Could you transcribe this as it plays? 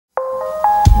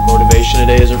conversation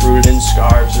today isn't rooted in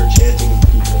scarves or chanting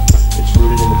people. It's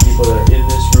rooted in the people that are in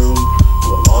this room who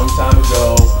a long time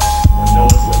ago, when no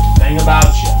one knew a thing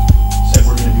about you, said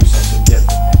we're going to do something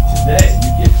different. And today, you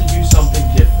get to do something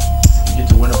different. You get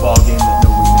to win a ball game that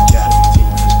no Wheaton Academy team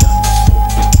has done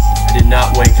before. I did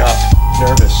not wake up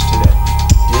nervous today.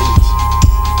 Didn't.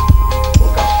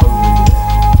 Woke up hungry today.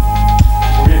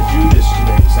 We're going to do this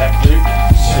today. Is that clear?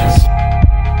 Yes.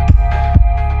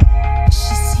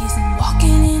 She sees him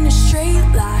walking in a straight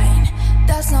line.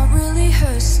 That's not really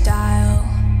her style.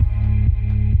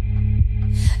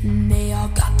 And they all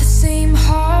got the same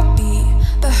heartbeat,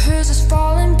 but hers is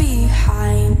falling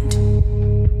behind.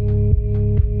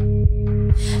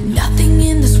 Nothing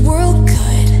in this world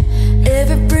could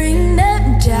ever bring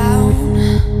them down.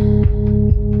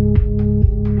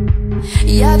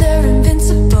 Yeah, they're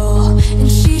invincible, and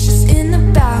she's just in the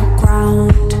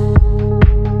background.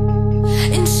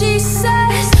 And she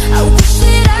says, I wish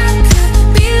that I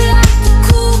could be like the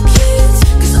cool kids,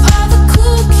 'cause all the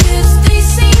cool kids, they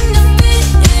seem to fit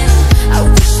in. I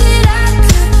wish that I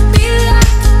could be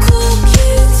like the cool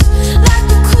kids, like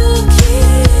the cool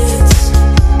kids,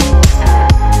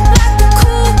 like the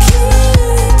cool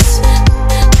kids,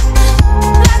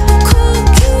 like the cool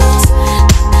kids,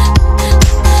 like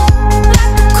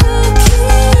the cool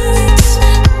kids,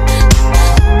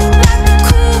 like the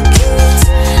cool kids.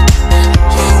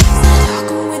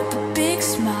 Talking with a big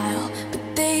smile, but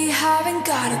they haven't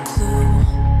got a clue.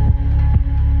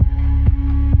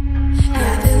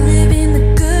 Yeah, they're living the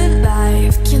good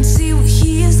life, can't see what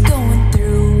he is going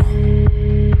through.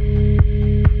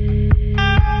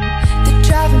 They're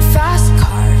driving fast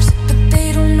cars, but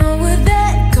they don't know where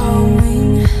they're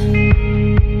going.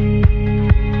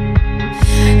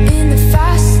 In the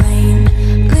fast lane,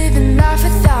 living life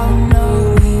without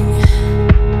knowing.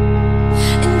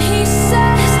 And he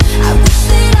says, I wish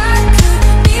that I could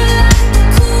be like the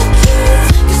cool kids,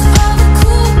 'cause all the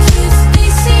cool kids, they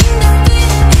seem to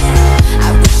fit in. I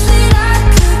wish that I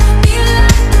could be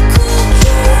like the cool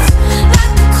kids,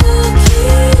 like the cool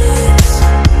kids,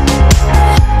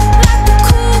 like the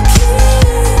cool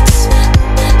kids,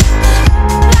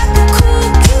 like the cool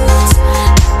kids,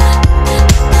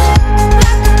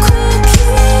 like the cool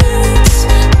kids,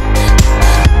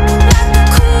 like the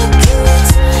cool kids.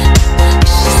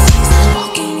 She sees them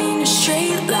walking in a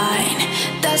straight line.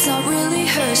 That's not really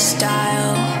her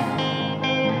style.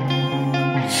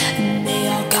 And they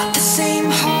all got the same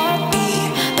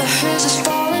heartbeat, but hers is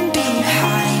falling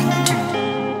behind.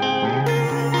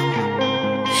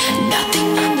 Nothing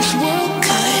in this world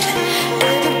could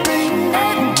ever bring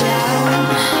them down.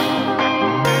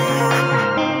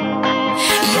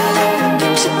 Yeah, they're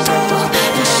invincible,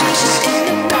 and she's just in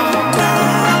the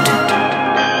background.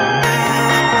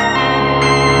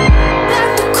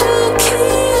 Like the cool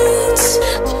kids,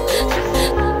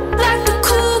 like the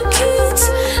cool kids,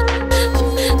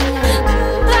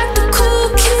 like the cool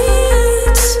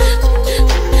kids,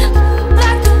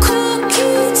 like the cool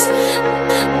kids.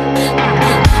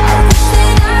 I wish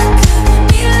that I could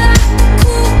be like the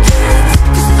cool kids,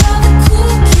 'cause all the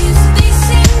cool kids, they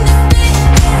seem to fit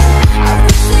in. I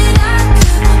wish that I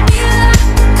could be like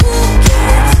the cool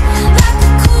kids, like the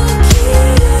cool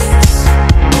kids,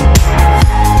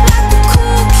 like the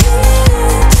cool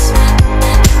kids,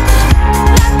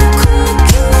 like the cool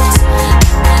kids, like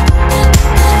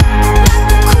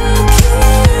the cool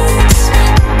kids,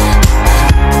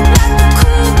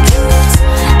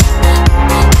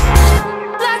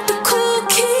 like the cool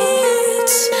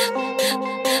kids, like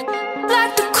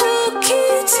the cool kids, like the cool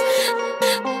kids,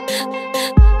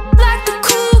 like the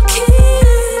cool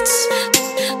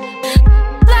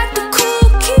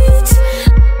kids,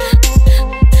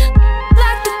 like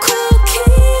the cool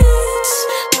kids,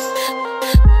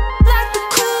 like the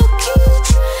cool kids,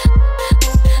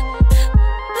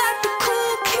 like the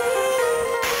cool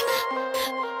kids,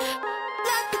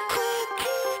 like the cool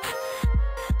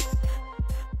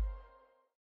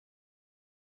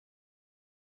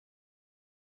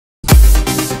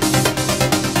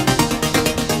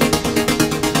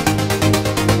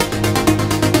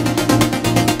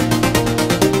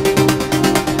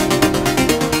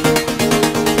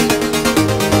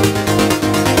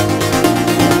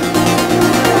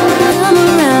Come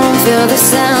around, feel the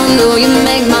sound, oh you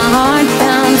make my heart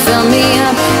pound. Fill me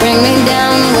up, bring me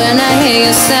down when I hear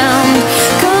your sound.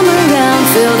 Come around,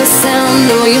 feel the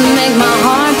sound, oh you make my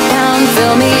heart pound.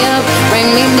 Fill me